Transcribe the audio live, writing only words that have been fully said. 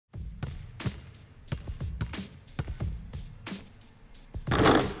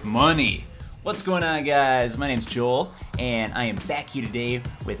money. What's going on, guys? My name's Joel, and I am back here today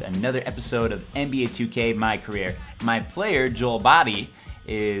with another episode of NBA 2K My Career. My player, Joel Body,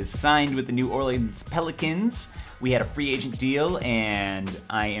 is signed with the New Orleans Pelicans. We had a free agent deal, and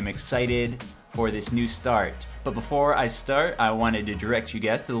I am excited for this new start. But before I start, I wanted to direct you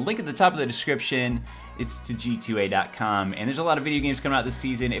guys to the link at the top of the description. It's to g2a.com, and there's a lot of video games coming out this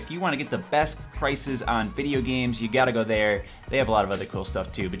season. If you want to get the best prices on video games, you gotta go there. They have a lot of other cool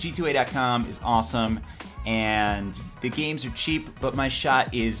stuff too, but g2a.com is awesome, and the games are cheap, but my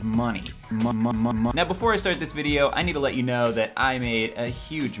shot is money. Now, before I start this video, I need to let you know that I made a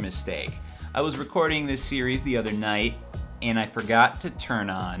huge mistake. I was recording this series the other night, and I forgot to turn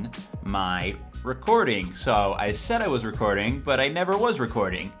on my recording. So I said I was recording, but I never was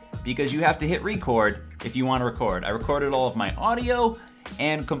recording, because you have to hit record if you want to record. I recorded all of my audio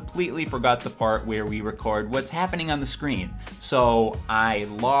and completely forgot the part where we record what's happening on the screen. So I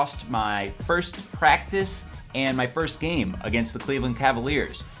lost my first practice and my first game against the Cleveland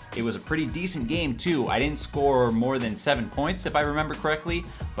Cavaliers. It was a pretty decent game too. I didn't score more than 7 points if I remember correctly,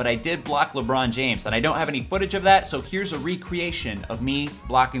 but I did block LeBron James, and I don't have any footage of that, so here's a recreation of me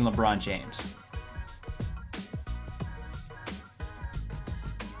blocking LeBron James.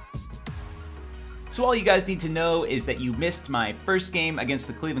 So all you guys need to know is that you missed my first game against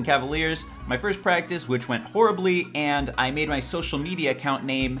the Cleveland Cavaliers, my first practice, which went horribly, and I made my social media account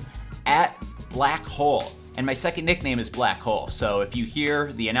name @BlackHole. And my second nickname is Black Hole. So if you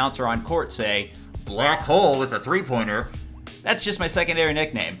hear the announcer on court say, "Black Hole" with a three-pointer, that's just my secondary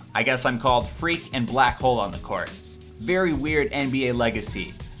nickname. I guess I'm called Freak and Black Hole on the court. Very weird NBA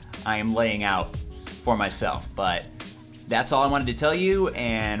legacy I am laying out for myself, but that's all I wanted to tell you,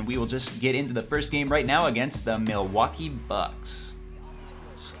 and we will just get into the first game right now against the Milwaukee Bucks.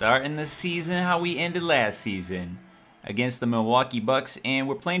 Starting the season how we ended last season, against the Milwaukee Bucks, and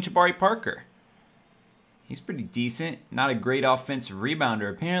we're playing Jabari Parker. He's pretty decent, not a great offensive rebounder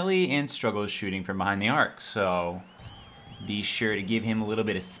apparently, and struggles shooting from behind the arc, so be sure to give him a little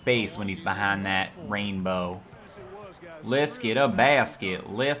bit of space when he's behind that rainbow. Let's get a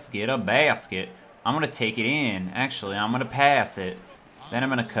basket, let's get a basket. I'm gonna take it in. Actually, I'm gonna pass it. Then I'm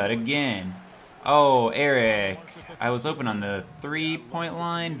gonna cut again. Oh, Eric. I was open on the three-point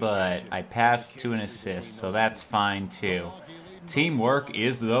line, but I passed to an assist, so that's fine too. Teamwork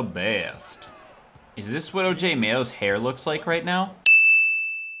is the best. Is this what OJ Mayo's hair looks like right now?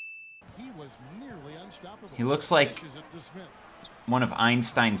 He looks like one of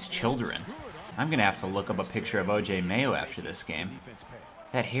Einstein's children. I'm gonna have to look up a picture of OJ Mayo after this game.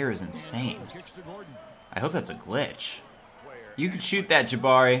 That hair is insane. I hope that's a glitch. You can shoot that,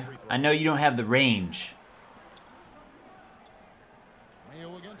 Jabari. I know you don't have the range.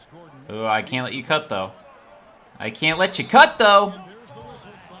 Oh, I can't let you cut, though. I can't let you cut, though.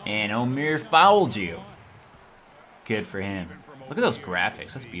 And Omer fouled you. Good for him. Look at those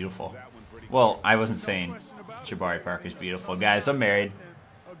graphics. That's beautiful. Well, I wasn't saying Jabari Parker's beautiful. Guys, I'm married.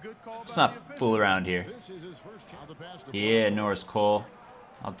 Let's not fool around here. Yeah, Norris Cole.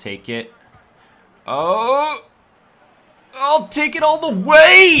 I'll take it. Oh! I'll take it all the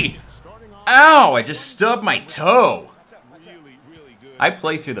way! Ow! I just stubbed my toe. I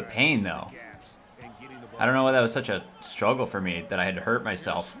play through the pain, though. I don't know why that was such a struggle for me that I had to hurt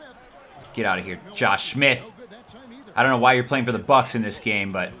myself. Get out of here, Josh Smith. I don't know why you're playing for the Bucks in this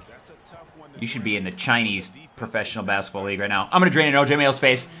game, but you should be in the Chinese Professional Basketball League right now. I'm going to drain an OJ Mayo's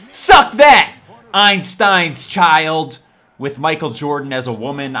face. Suck that! Einstein's child. With Michael Jordan as a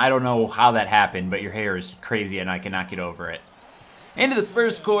woman, I don't know how that happened, but your hair is crazy and I cannot get over it. Into the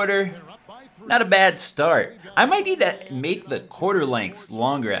first quarter, not a bad start. I might need to make the quarter lengths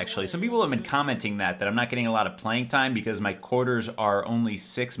longer, actually. Some people have been commenting that I'm not getting a lot of playing time because my quarters are only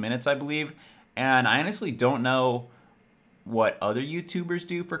 6 minutes, I believe. And I honestly don't know what other YouTubers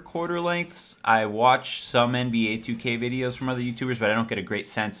do for quarter lengths. I watch some NBA 2K videos from other YouTubers, but I don't get a great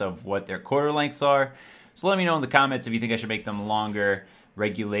sense of what their quarter lengths are. So let me know in the comments if you think I should make them longer,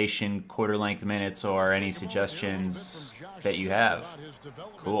 regulation, quarter length minutes, or any suggestions that you have.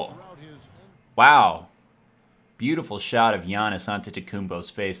 Cool. Wow. Beautiful shot of Giannis Antetokounmpo's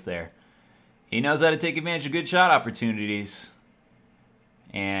face there. He knows how to take advantage of good shot opportunities.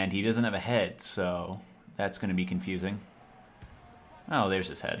 And he doesn't have a head, so that's going to be confusing. Oh, there's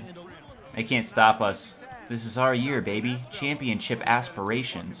his head. They can't stop us. This is our year, baby. Championship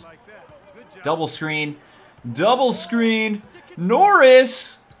aspirations. Double screen. Double screen.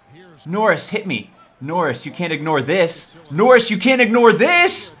 Norris! Norris, hit me. Norris, you can't ignore this. Norris, you can't ignore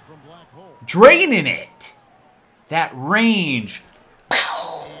this! Draining it. That range.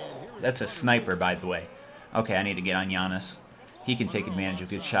 That's a sniper, by the way. Okay, I need to get on Giannis. He can take advantage of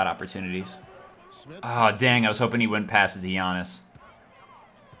good shot opportunities. Oh, dang. I was hoping he wouldn't pass it to Giannis.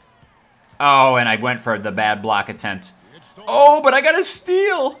 Oh, and I went for the bad block attempt. Oh, but I got a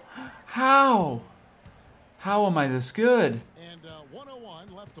steal. How? How am I this good?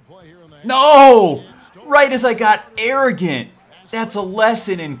 No! Right as I got arrogant. That's a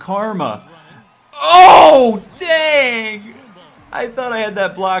lesson in karma. Oh, dang! I thought I had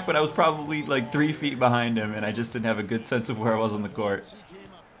that block, but I was probably like 3 feet behind him, and I just didn't have a good sense of where I was on the court.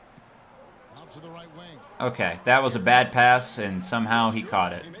 Okay, that was a bad pass, and somehow he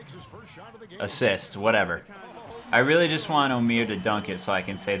caught it. Assist, whatever. I really just want Omier to dunk it so I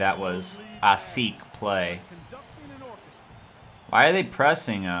can say that was a sick play. Why are they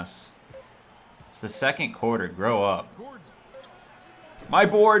pressing us? It's the second quarter. Grow up. My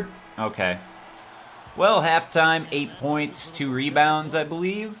board. Okay. Well, halftime, 8 points, 2 rebounds, I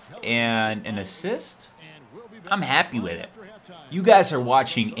believe, and an assist. I'm happy with it. You guys are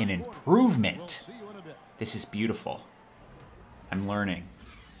watching an improvement. This is beautiful. I'm learning.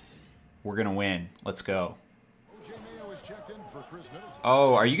 We're going to win. Let's go.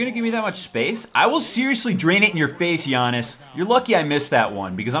 Oh, are you going to give me that much space? I will seriously drain it in your face, Giannis. You're lucky I missed that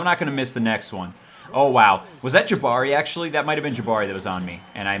one, because I'm not going to miss the next one. Oh, wow. Was that Jabari, actually? That might have been Jabari that was on me.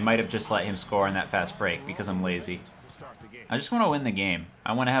 And I might have just let him score on that fast break because I'm lazy. I just want to win the game.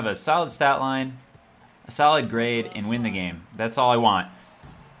 I want to have a solid stat line, a solid grade, and win the game. That's all I want.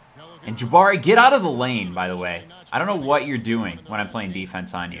 And Jabari, get out of the lane, by the way. I don't know what you're doing when I'm playing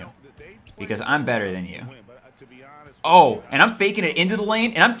defense on you, because I'm better than you. Oh, and I'm faking it into the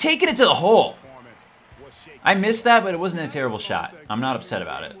lane, and I'm taking it to the hole. I missed that, but it wasn't a terrible shot. I'm not upset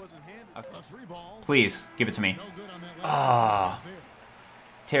about it. Okay. Please, give it to me. Ah,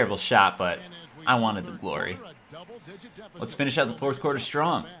 terrible shot, but I wanted the glory. Let's finish out the fourth quarter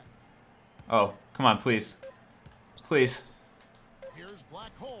strong. Oh, come on, please. Please.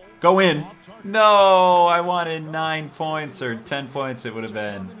 Go in. No, I wanted 9 points or 10 points it would have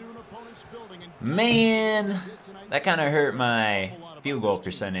been. Man, that kind of hurt my field goal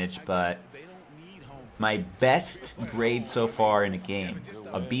percentage, but my best grade so far in a game.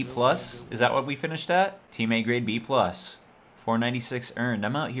 A B+? Is that what we finished at? Teammate grade B+. 496 earned.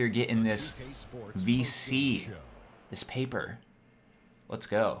 I'm out here getting this VC, this paper. Let's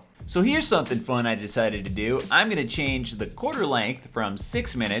go. So here's something fun I decided to do. I'm going to change the quarter length from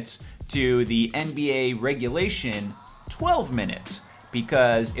 6 minutes to the NBA regulation 12 minutes.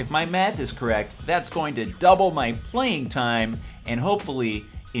 Because if my math is correct, that's going to double my playing time and hopefully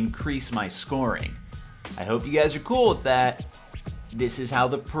increase my scoring. I hope you guys are cool with that. This is how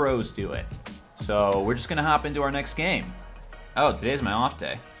the pros do it. So we're just going to hop into our next game. Oh, today's my off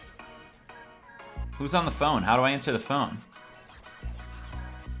day. Who's on the phone? How do I answer the phone?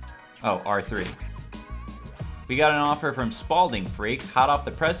 Oh, R3. We got an offer from Spalding Freak. Hot off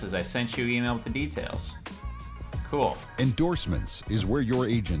the presses. I sent you an email with the details. Cool. Endorsements is where your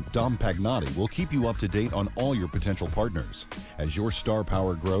agent, Dom Pagnotti, will keep you up to date on all your potential partners. As your star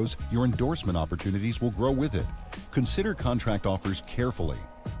power grows, your endorsement opportunities will grow with it. Consider contract offers carefully.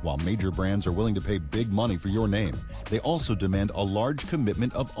 While major brands are willing to pay big money for your name, they also demand a large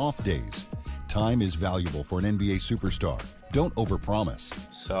commitment of off days. Time is valuable for an NBA superstar. Don't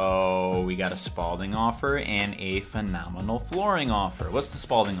overpromise. So we got a Spalding offer and a phenomenal flooring offer. What's the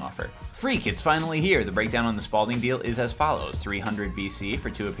Spalding offer? Freak, it's finally here. The breakdown on the Spalding deal is as follows. 300 VC for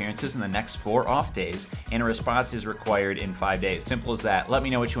 2 appearances in the next 4 off days, and a response is required in 5 days. Simple as that. Let me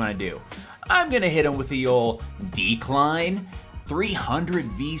know what you want to do. I'm going to hit him with the old decline. 300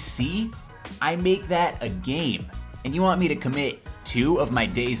 VC? I make that a game. And you want me to commit 2 of my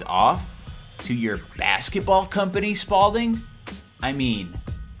days off to your basketball company, Spalding? I mean,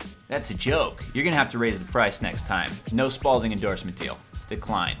 that's a joke. You're gonna have to raise the price next time. No Spalding endorsement deal.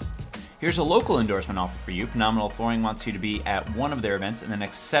 Decline. Here's a local endorsement offer for you. Phenomenal Flooring wants you to be at one of their events in the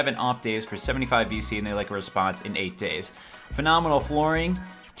next 7 off days for 75 VC, and they like a response in 8 days. Phenomenal Flooring,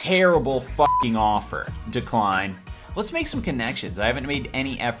 terrible fucking offer. Decline. Let's make some connections. I haven't made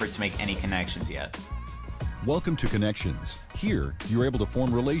any effort to make any connections yet. Welcome to Connections. Here, you're able to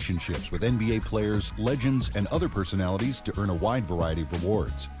form relationships with NBA players, legends, and other personalities to earn a wide variety of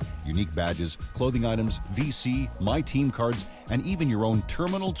rewards. Unique badges, clothing items, VC, My Team cards, and even your own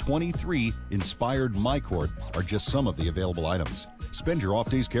Terminal 23 inspired MyCourt are just some of the available items. Spend your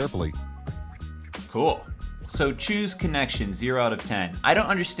off days carefully. Cool. So choose connection 0 out of 10. I don't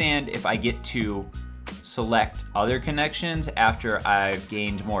understand if I get to select other connections after I've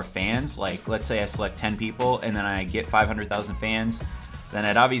gained more fans. Like, let's say I select 10 people and then I get 500,000 fans. Then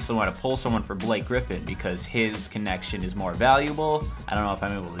I'd obviously want to pull someone for Blake Griffin because his connection is more valuable. I don't know if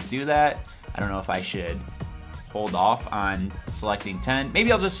I'm able to do that. I don't know if I should hold off on selecting 10.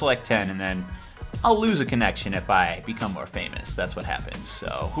 Maybe I'll just select 10 and then I'll lose a connection if I become more famous. That's what happens.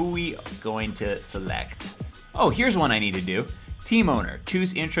 So who we going to select? Oh, here's one I need to do. Team owner,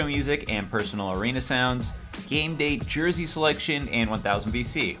 choose intro music and personal arena sounds, game date, jersey selection, and 1000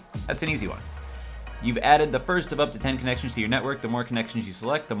 VC. That's an easy one. You've added the first of up to 10 connections to your network. The more connections you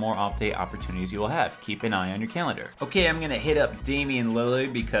select, the more off-day opportunities you will have. Keep an eye on your calendar. Okay, I'm gonna hit up Damian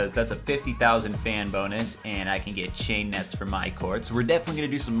Lillard because that's a 50,000 fan bonus and I can get chain nets for my court. So we're definitely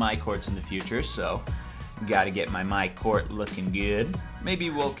gonna do some my courts in the future, so gotta get my court looking good.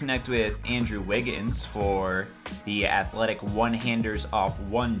 Maybe we'll connect with Andrew Wiggins for the athletic one-handers off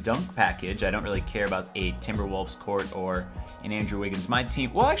one dunk package. I don't really care about a Timberwolves court or an Andrew Wiggins my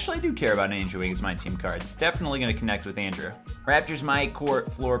team. Well, actually I do care about an Andrew Wiggins my team card. Definitely gonna connect with Andrew. Raptors my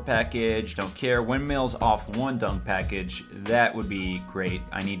court floor package, don't care. Windmills off one dunk package, that would be great.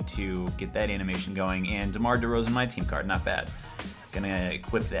 I need to get that animation going. And DeMar DeRozan my team card, not bad. Gonna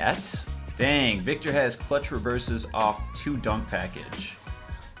equip that. Dang, Victor has clutch reverses off 2 dunk package.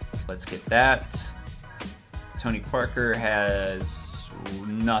 Let's get that. Tony Parker has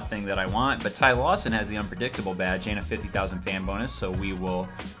nothing that I want, but Ty Lawson has the unpredictable badge and a 50,000 fan bonus, so we will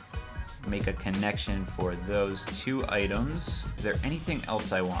make a connection for those 2 items. Is there anything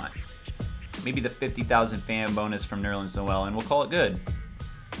else I want? Maybe the 50,000 fan bonus from Nerlens Noel, and we'll call it good.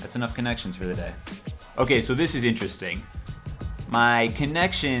 That's enough connections for the day. Okay, so this is interesting. My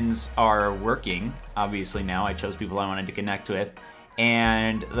connections are working, obviously now. I chose people I wanted to connect with.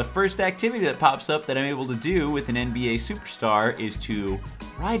 And the first activity that pops up that I'm able to do with an NBA superstar is to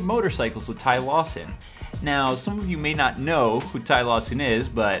ride motorcycles with Ty Lawson. Now, some of you may not know who Ty Lawson is,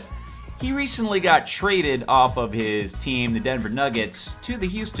 but he recently got traded off of his team, the Denver Nuggets, to the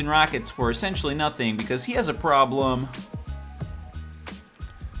Houston Rockets for essentially nothing because he has a problem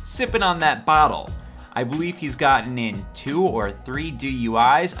sipping on that bottle. I believe he's gotten in 2 or 3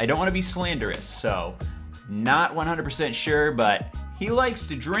 DUIs. I don't want to be slanderous, so not 100% sure, but he likes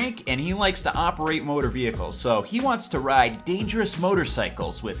to drink and he likes to operate motor vehicles, so he wants to ride dangerous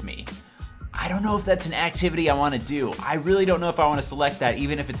motorcycles with me. I don't know if that's an activity I want to do. I really don't know if I want to select that,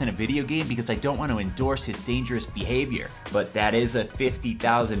 even if it's in a video game, because I don't want to endorse his dangerous behavior. But that is a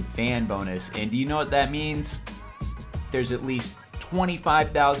 50,000 fan bonus, and do you know what that means? There's at least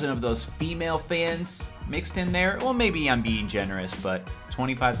 25,000 of those female fans mixed in there. Well, maybe I'm being generous, but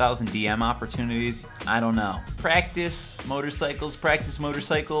 25,000 DM opportunities, I don't know. Practice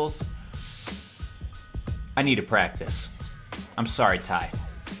motorcycles. I need to practice. I'm sorry, Ty.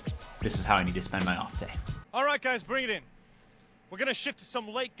 This is how I need to spend my off day. All right, guys, bring it in. We're gonna shift to some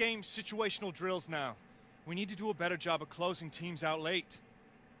late game situational drills now. We need to do a better job of closing teams out late.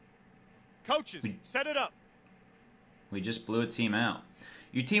 Coaches, set it up. We just blew a team out.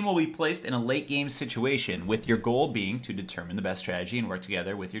 Your team will be placed in a late game situation with your goal being to determine the best strategy and work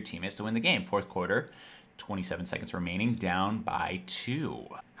together with your teammates to win the game. 4th quarter, 27 seconds remaining, down by 2.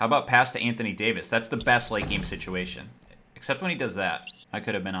 How about pass to Anthony Davis? That's the best late game situation. Except when he does that. I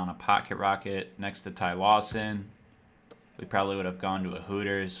could have been on a pocket rocket next to Ty Lawson. We probably would have gone to a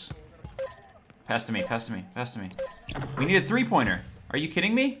Hooters. Pass to me. We need a 3-pointer. Are you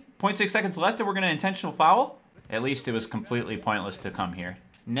kidding me? 0.6 seconds left and we're going to intentional foul? At least it was completely pointless to come here.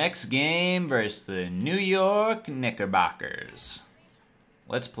 Next game versus the New York Knickerbockers.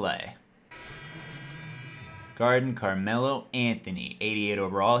 Let's play. Garden Carmelo Anthony, 88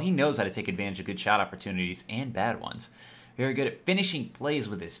 overall. He knows how to take advantage of good shot opportunities and bad ones. Very good at finishing plays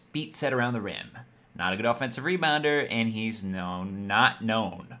with his feet set around the rim. Not a good offensive rebounder, and he's not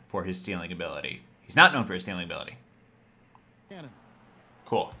known for his stealing ability.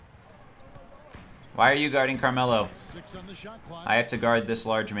 Cool. Why are you guarding Carmelo? I have to guard this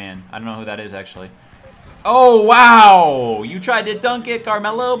large man. I don't know who that is, actually. Oh, wow! You tried to dunk it,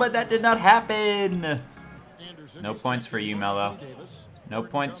 Carmelo, but that did not happen. No points for you, Melo. No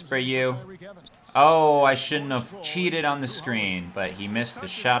points for you. Oh, I shouldn't have cheated on the screen, but he missed the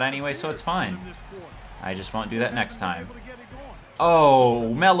shot anyway, so it's fine. I just won't do that next time.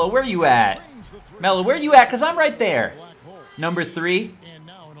 Oh, Melo, where you at? Melo, where you at? Because I'm right there. Number 3.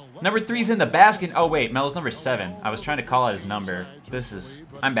 Number 3's in the basket. Oh, wait, Melo's number 7. I was trying to call out his number.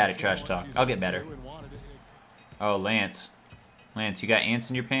 I'm bad at trash talk. I'll get better. Oh, Lance. Lance, you got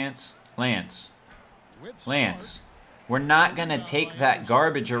ants in your pants? Lance. We're not going to take that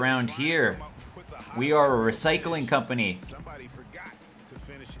garbage around here. We are a recycling company.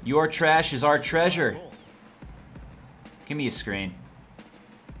 Your trash is our treasure. Give me a screen.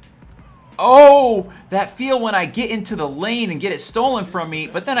 Oh, that feel when I get into the lane and get it stolen from me,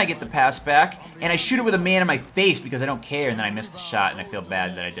 but then I get the pass back, and I shoot it with a man in my face because I don't care, and then I miss the shot, and I feel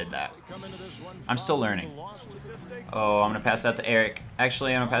bad that I did that. I'm still learning. Oh, I'm going to pass that to Eric.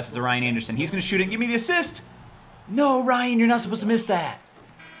 Actually, I'm going to pass it to Ryan Anderson. He's going to shoot it and give me the assist. No, Ryan, you're not supposed to miss that.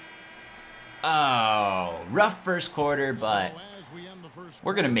 Oh, rough first quarter, but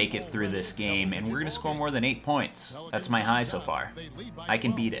we're going to make it through this game, and we're going to score more than 8 points. That's my high so far. I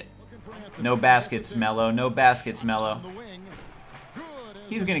can beat it. No baskets, Melo. No baskets, Melo.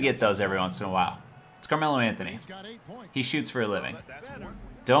 He's going to get those every once in a while. It's Carmelo Anthony. He shoots for a living.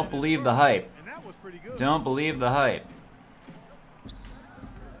 Don't believe the hype. Don't believe the hype.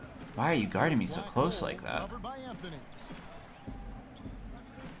 Why are you guarding me so close like that?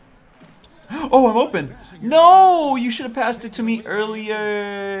 Oh, I'm open. No, you should have passed it to me earlier.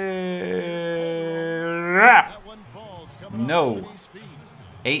 No.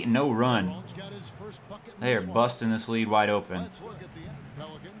 8-0 run. They are busting this lead wide open.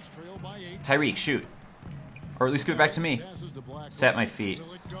 Tyreek, shoot. Or at least give it back to me. Set my feet.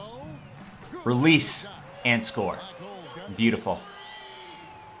 Release and score. Beautiful.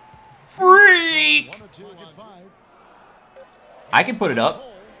 Freak! I can put it up.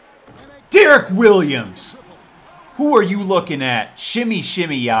 Derek Williams! Who are you looking at? Shimmy,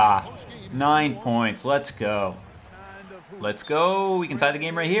 shimmy, ya. 9 points. Let's go. Let's go. We can tie the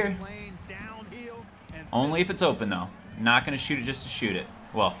game right here. Only if it's open, though. Not going to shoot it just to shoot it.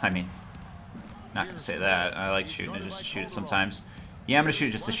 Well, I mean, not going to say that. I like shooting it just to shoot it sometimes. Yeah, I'm going to shoot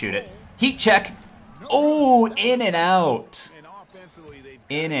it just to shoot it. Heat check. Oh, in and out.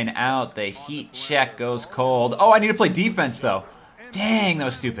 In and out. The heat check goes cold. Oh, I need to play defense, though. Dang, that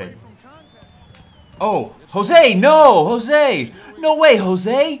was stupid. Oh, Jose, no, Jose. No way,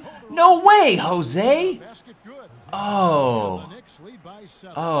 Jose. No way, Jose. Oh.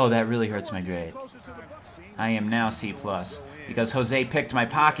 Oh, that really hurts my grade. I am now C+ because Jose picked my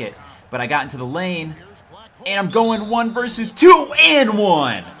pocket, but I got into the lane, and I'm going 1 versus 2 and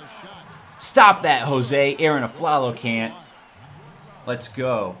 1. Stop that, Jose. Aaron Aflalo can't. Let's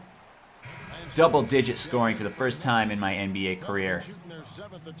go. Double-digit scoring for the first time in my NBA career.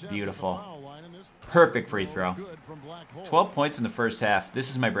 Beautiful. Perfect free throw. 12 points in the first half. This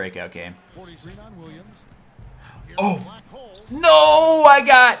is my breakout game. Oh! No! I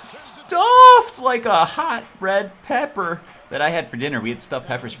got stuffed like a hot red pepper that I had for dinner. We had stuffed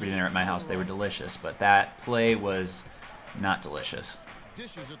peppers for dinner at my house. They were delicious, but that play was not delicious.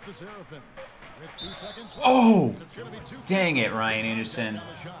 Oh! Dang it, Ryan Anderson.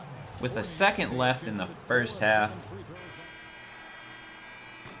 With a second left in the first half.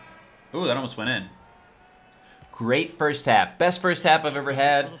 Ooh, that almost went in. Great first half. Best first half I've ever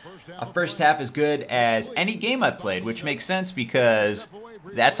had. A first half as good as any game I've played, which makes sense because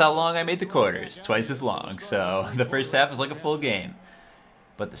that's how long I made the quarters. Twice as long. So the first half is like a full game.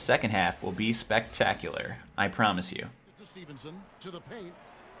 But the second half will be spectacular. I promise you.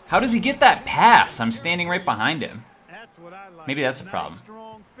 How does he get that pass? I'm standing right behind him. Maybe that's a problem.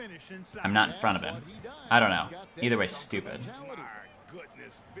 I'm not in front of him. I don't know. Either way, stupid.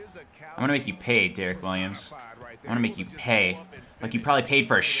 I'm going to make you pay, Derek Williams. I'm going to make you pay. Like you probably paid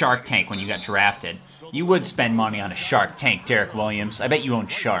for a Shark Tank when you got drafted. You would spend money on a Shark Tank, Derek Williams. I bet you own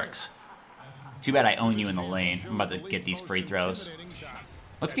sharks. Too bad I own you in the lane. I'm about to get these free throws.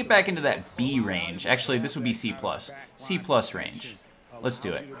 Let's get back into that B range. Actually, this would be C+. C+ range. Let's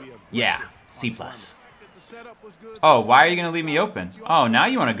do it. Yeah, C+. Oh, why are you going to leave me open? Oh, now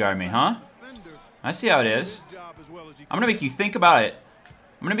you want to guard me, huh? I see how it is. I'm going to make you think about it.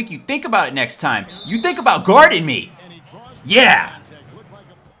 I'm going to make you think about it next time. You think about guarding me. Yeah.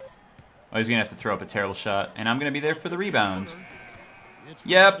 Oh, he's going to have to throw up a terrible shot. And I'm going to be there for the rebound.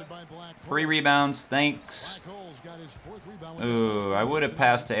 Yep. 3 rebounds. Thanks. Ooh, I would have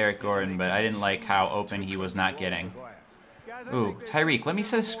passed to Eric Gordon, but I didn't like how open he was not getting. Ooh, Tyreek, let me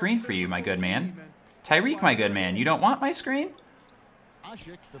set a screen for you, my good man. Tyreek, my good man, you don't want my screen?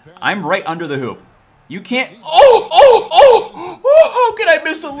 I'm right under the hoop. You can't... Oh! How could I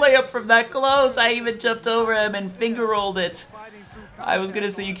miss a layup from that close? I even jumped over him and finger rolled it. I was going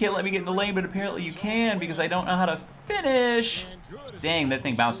to say you can't let me get in the lane, but apparently you can because I don't know how to finish. Dang, that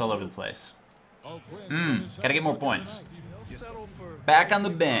thing bounced all over the place. Gotta get more points. Back on the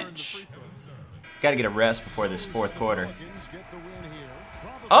bench. Gotta get a rest before this fourth quarter.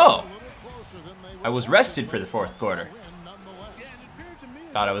 Oh! I was rested for the fourth quarter.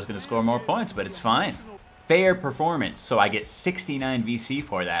 Thought I was going to score more points, but it's fine. Fair performance, so I get 69 VC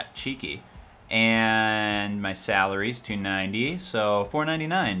for that. Cheeky. And my salary's $290, so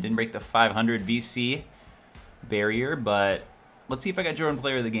 $499. Didn't break the 500 VC barrier, but Let's see if I got Jordan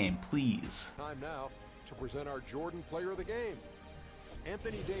Player of the Game, please. Time now to present our Jordan Player of the Game,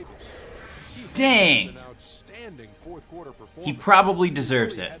 Anthony Davis. Dang! An outstanding fourth quarter performance. He probably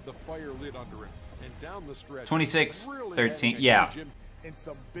deserves it. Had the fire lit under him, and down the stretch, 26-13. Yeah.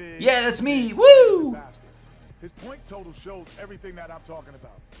 Big, yeah, that's me. Woo! His point total showed everything that I'm talking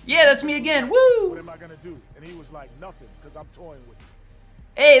about. Yeah, that's me again. Woo! What am I gonna do? And he was like, nothing, because I'm toying with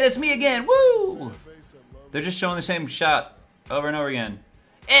it. Hey, that's me again. Woo! They're just showing the same shot over and over again.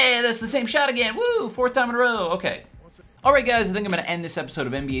 Hey, that's the same shot again. Woo! 4th time in a row. Okay. Alright guys, I think I'm going to end this episode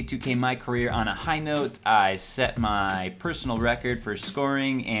of NBA 2K My Career on a high note. I set my personal record for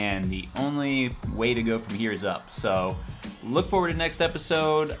scoring, and the only way to go from here is up. So, look forward to next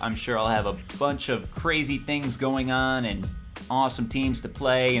episode. I'm sure I'll have a bunch of crazy things going on, and awesome teams to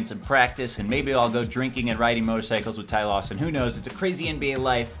play, and some practice, and maybe I'll go drinking and riding motorcycles with Ty Lawson. Who knows? It's a crazy NBA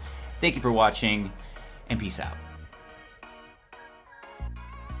life. Thank you for watching, and peace out.